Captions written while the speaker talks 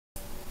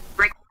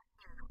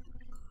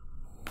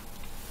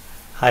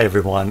Hi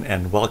everyone,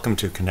 and welcome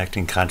to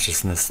Connecting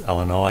Consciousness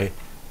Illinois.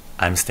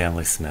 I'm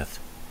Stanley Smith.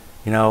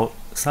 You know,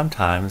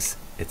 sometimes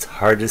it's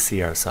hard to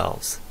see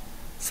ourselves.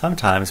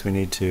 Sometimes we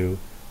need to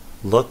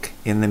look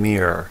in the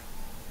mirror.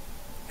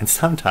 And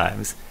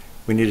sometimes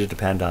we need to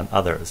depend on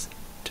others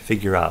to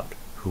figure out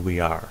who we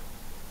are.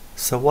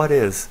 So what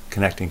is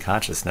Connecting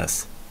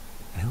Consciousness,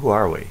 and who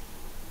are we?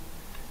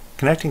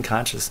 Connecting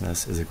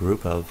Consciousness is a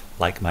group of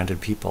like-minded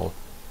people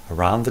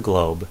around the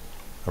globe,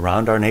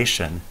 around our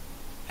nation,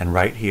 and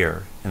right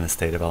here in the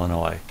state of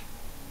Illinois.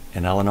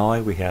 In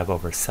Illinois, we have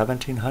over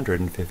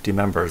 1,750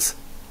 members.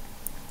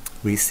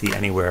 We see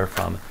anywhere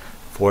from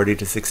 40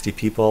 to 60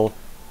 people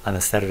on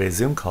a Saturday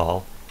Zoom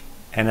call,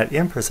 and at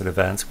in-person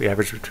events, we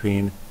average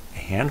between a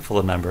handful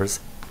of members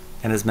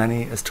and as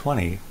many as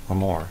 20 or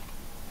more.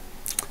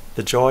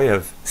 The joy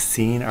of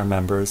seeing our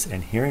members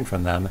and hearing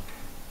from them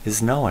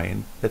is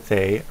knowing that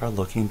they are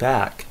looking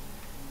back.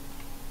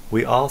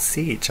 We all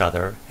see each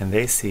other, and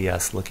they see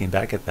us looking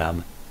back at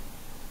them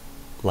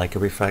like a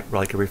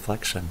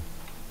reflection.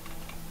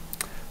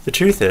 The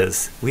truth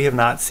is, we have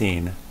not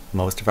seen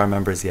most of our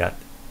members yet.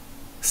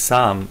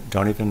 Some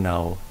don't even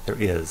know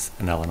there is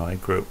an Illinois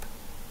group,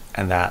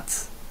 and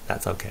that's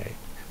okay.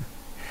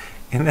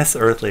 In this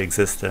earthly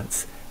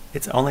existence,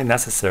 it's only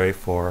necessary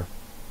for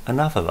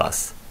enough of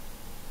us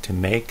to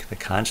make the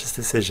conscious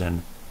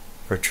decision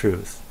for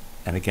truth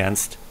and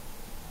against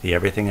the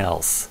everything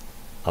else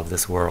of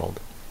this world.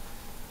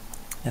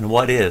 And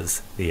what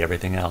is the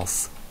everything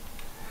else?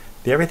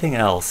 The everything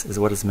else is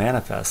what is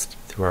manifest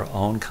through our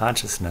own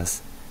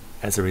consciousness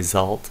as a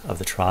result of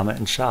the trauma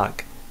and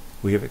shock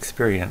we have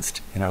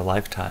experienced in our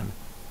lifetime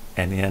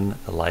and in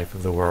the life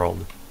of the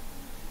world.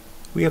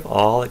 We have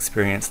all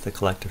experienced the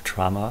collective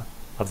trauma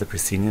of the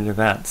preceding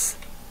events,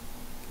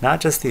 not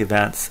just the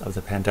events of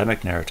the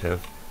pandemic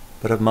narrative,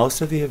 but of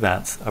most of the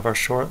events of our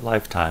short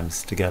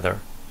lifetimes together.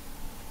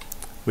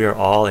 We are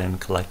all in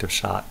collective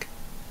shock.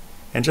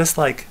 And just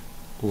like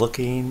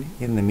looking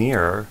in the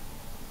mirror,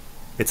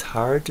 it's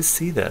hard to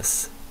see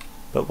this,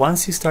 but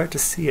once you start to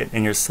see it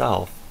in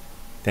yourself,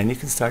 then you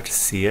can start to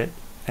see it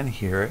and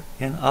hear it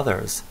in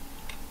others,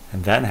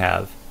 and then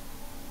have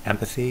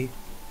empathy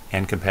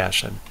and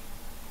compassion.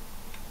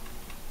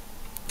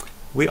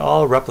 We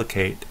all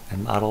replicate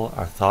and model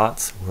our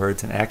thoughts,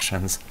 words, and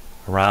actions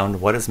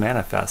around what is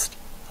manifest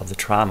of the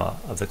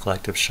trauma of the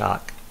collective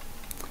shock.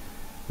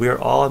 We are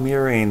all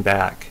mirroring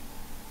this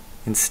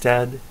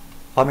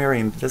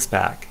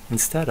back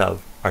instead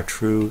of our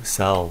true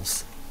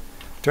selves.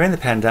 During the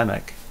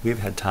pandemic, we've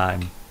had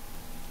time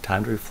to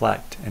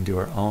reflect and do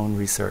our own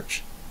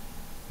research.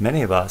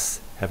 Many of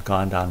us have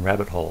gone down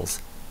rabbit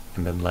holes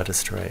and been led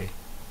astray.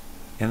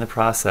 In the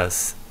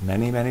process,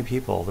 many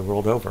people the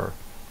world over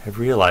have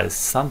realized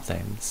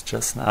something's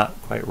just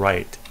not quite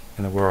right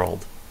in the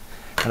world.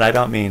 And I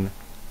don't mean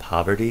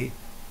poverty,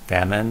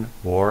 famine,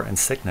 war, and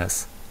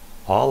sickness,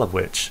 all of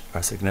which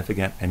are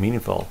significant and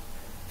meaningful.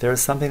 There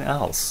is something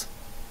else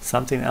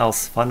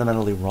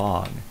fundamentally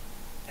wrong.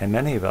 And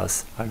many of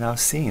us are now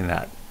seeing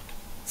that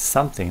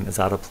something is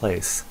out of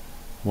place.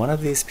 One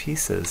of these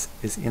pieces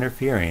is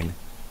interfering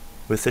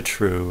with the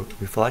true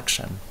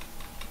reflection.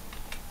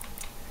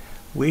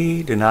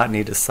 We do not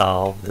need to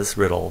solve this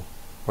riddle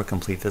or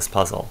complete this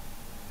puzzle.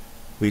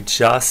 We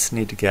just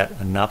need to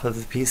get enough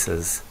of the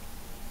pieces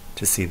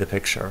to see the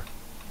picture.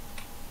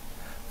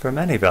 For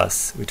many of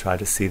us, we try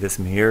to see this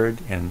mirrored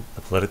in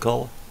the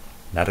political,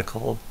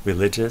 medical,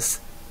 religious,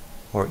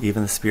 or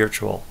even the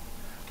spiritual.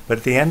 But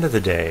at the end of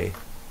the day,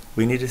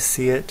 we need to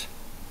see it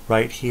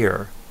right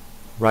here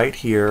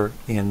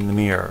in the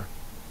mirror.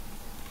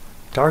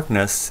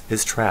 Darkness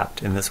is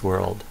trapped in this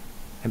world,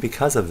 and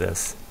because of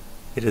this,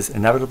 it is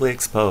inevitably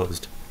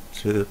exposed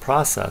to the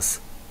process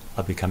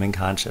of becoming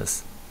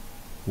conscious,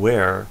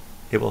 where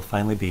it will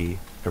finally be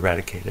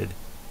eradicated.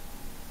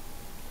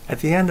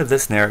 At the end of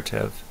this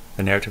narrative,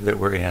 the narrative that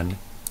we're in,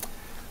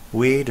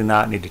 we do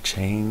not need to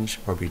change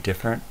or be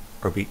different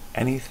or be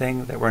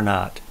anything that we're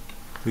not.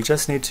 We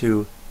just need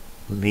to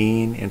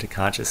lean into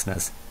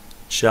consciousness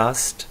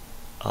just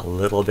a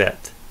little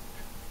bit.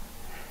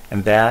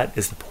 And that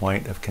is the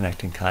point of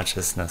connecting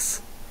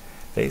consciousness.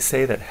 They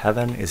say that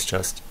heaven is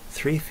just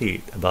 3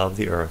 feet above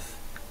the earth.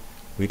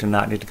 We do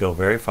not need to go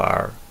very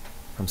far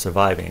from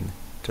surviving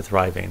to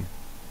thriving.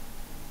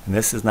 And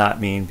this does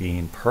not mean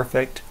being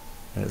perfect,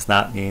 and it does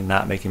not mean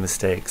not making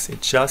mistakes.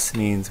 It just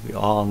means we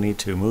all need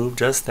to move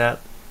just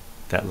that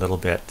little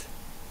bit.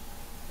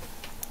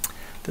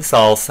 This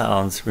all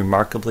sounds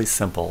remarkably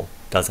simple,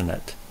 doesn't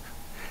it?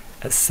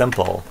 As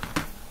simple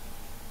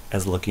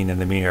as looking in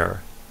the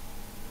mirror.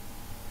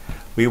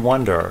 We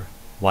wonder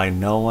why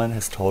no one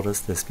has told us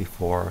this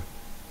before,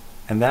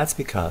 and that's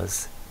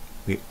because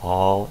we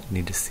all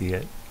need to see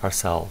it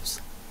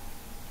ourselves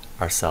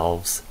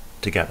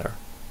together.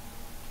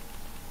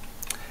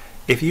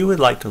 If you would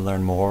like to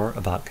learn more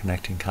about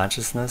connecting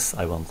consciousness,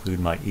 I will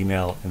include my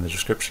email in the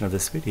description of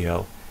this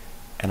video,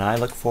 and I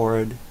look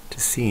forward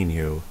to seeing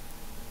you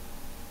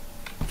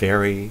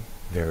very,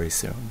 very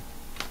soon.